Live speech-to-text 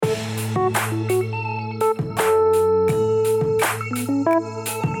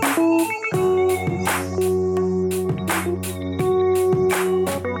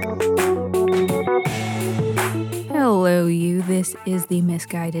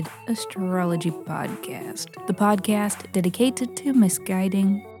Misguided Astrology Podcast, the podcast dedicated to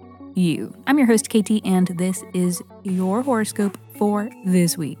misguiding you. I'm your host, KT, and this is your horoscope for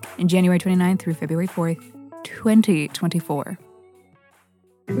this week, in January 29th through February 4th, 2024.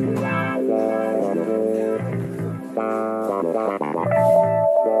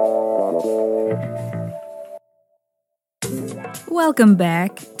 Welcome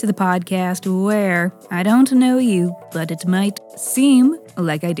back to the podcast where I don't know you, but it might seem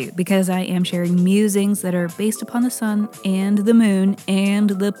like I do, because I am sharing musings that are based upon the sun and the moon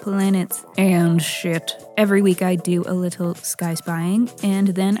and the planets and shit. Every week I do a little sky spying, and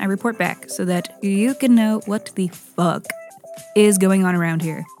then I report back so that you can know what the fuck is going on around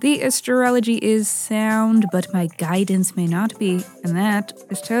here. The astrology is sound, but my guidance may not be, and that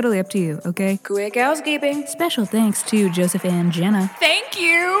is totally up to you, okay? Quick housekeeping. Special thanks to Joseph and Jenna. Thank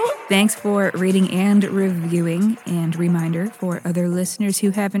you! Thanks for rating and reviewing, and reminder for other listeners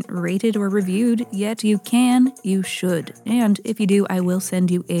who haven't rated or reviewed yet, you should. And if you do, I will send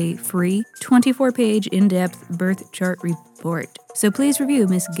you a free 24-page in-depth birth chart report. So please review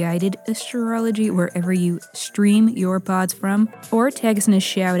Misguided Astrology wherever you stream your pods from, or tag us in a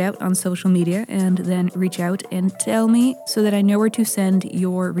shout out on social media and then reach out and tell me so that I know where to send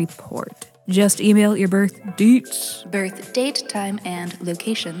your report. Just email your birth deets, birth date, time, and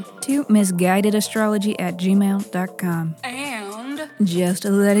location to misguidedastrology@gmail.com. And just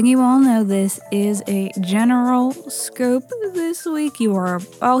letting you all know, this is a general scope this week. You are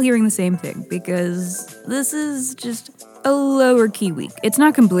all hearing the same thing because this is just a lower key week. It's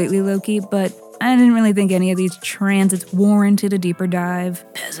not completely low key, but I didn't really think any of these transits warranted a deeper dive.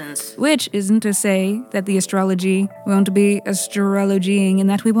 Peasants. Which isn't to say that the astrology won't be astrologying and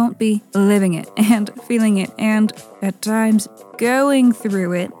that we won't be living it and feeling it and at times going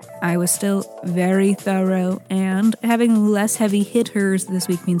through it. I was still very thorough, and having less heavy hitters this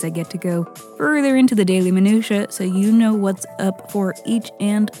week means I get to go further into the daily minutia so you know what's up for each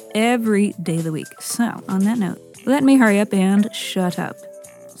and every day of the week. So, on that note, let me hurry up and shut up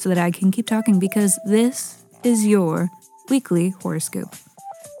so that I can keep talking, because this is your weekly horoscope.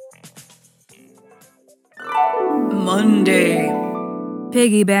 Monday.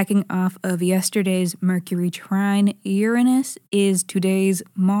 Piggybacking off of yesterday's Mercury trine Uranus is today's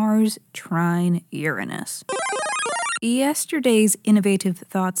Mars trine Uranus. Yesterday's innovative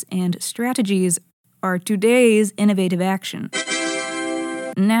thoughts and strategies are today's innovative action.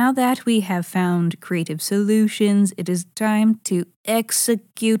 Now that we have found creative solutions, it is time to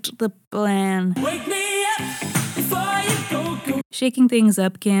execute the plan. Wake me up before you go. Shaking things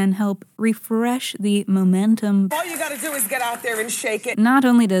up can help refresh the momentum. all you gotta do is get out there and shake it. Not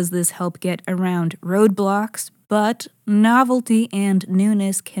only does this help get around roadblocks, but novelty and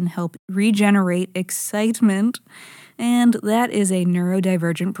newness can help regenerate excitement, and that is a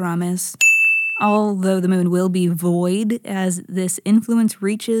neurodivergent promise. Although the moon will be void as this influence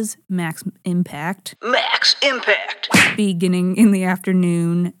reaches max impact. Beginning in the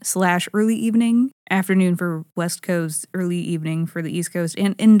afternoon/early evening. Afternoon for West Coast, early evening for the East Coast,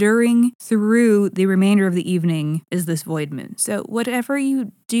 and enduring through the remainder of the evening is this void moon. So whatever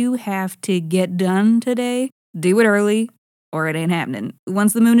you do have to get done today, do it early or it ain't happening.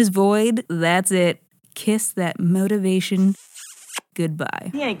 Once the moon is void, that's it. Kiss that motivation goodbye.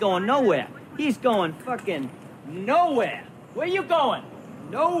 He ain't going nowhere. He's going fucking nowhere. Where you going?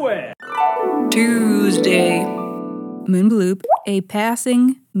 Nowhere. Tuesday. Moon bloop, a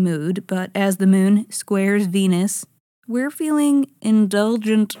passing mood, but as the moon squares Venus, we're feeling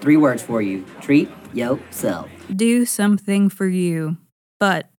indulgent. 3 words for you. Treat yourself. Do something for you,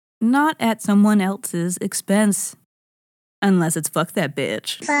 but not at someone else's expense. Unless it's fuck that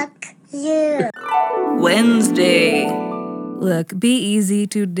bitch. Fuck you. Wednesday. Look, be easy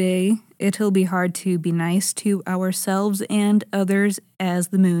today. It'll be hard to be nice to ourselves and others as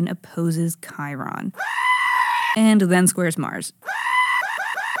the moon opposes Chiron. And then squares Mars.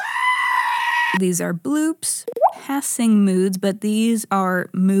 These are bloops, passing moods, but these are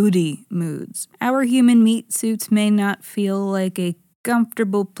moody moods. Our human meat suits may not feel like a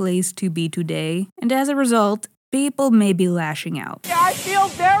comfortable place to be today, and as a result, people may be lashing out. I feel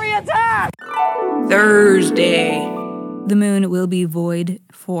very attacked. Thursday. The moon will be void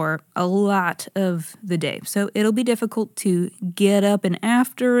for a lot of the day, so it'll be difficult to get up and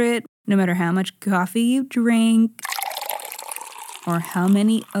after it, no matter how much coffee you drink or how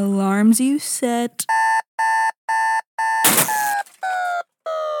many alarms you set.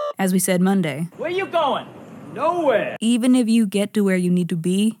 As we said Monday, Where you going? Nowhere. even if you get to where you need to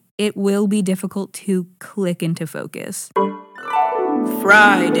be, it will be difficult to click into focus.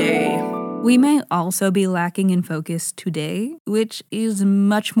 Friday. We may also be lacking in focus today, which is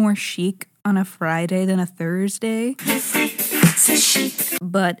much more chic on a Friday than a Thursday.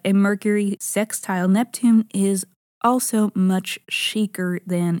 But a Mercury sextile Neptune is also much chicer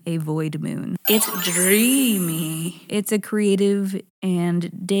than a void moon. It's dreamy. It's a creative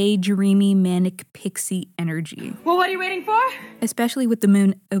and daydreamy manic pixie energy. Well, what are you waiting for? Especially with the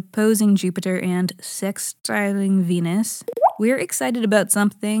moon opposing Jupiter and sextiling Venus, we're excited about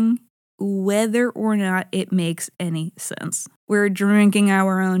something whether or not it makes any sense. We're drinking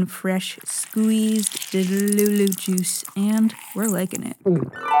our own fresh squeezed Delulu juice and we're liking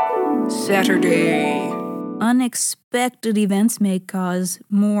it. Saturday. Unexpected events may cause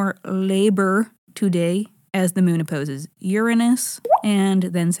more labor today as the moon opposes Uranus and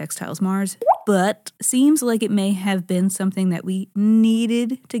then sextiles Mars, but seems like it may have been something that we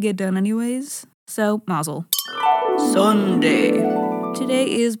needed to get done anyways. So, mazel. Sunday.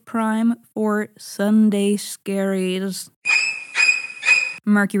 Today is prime for Sunday scaries.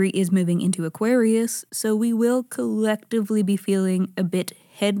 Mercury is moving into Aquarius, so we will collectively be feeling a bit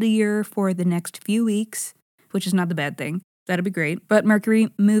headier for the next few weeks, which is not the bad thing. That'd be great. But Mercury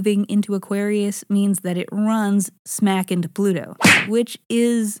moving into Aquarius means that it runs smack into Pluto, which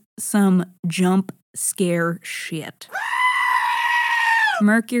is some jump scare shit.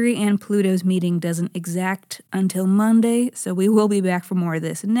 Mercury and Pluto's meeting doesn't exact until Monday, so we will be back for more of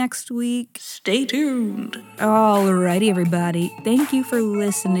this next week. Stay tuned. Alrighty, everybody. Thank you for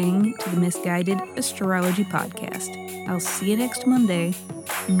listening to the Misguided Astrology Podcast. I'll see you next Monday.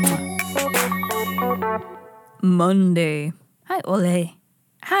 Mwah. Monday. Hi, Ole.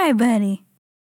 Hi, buddy.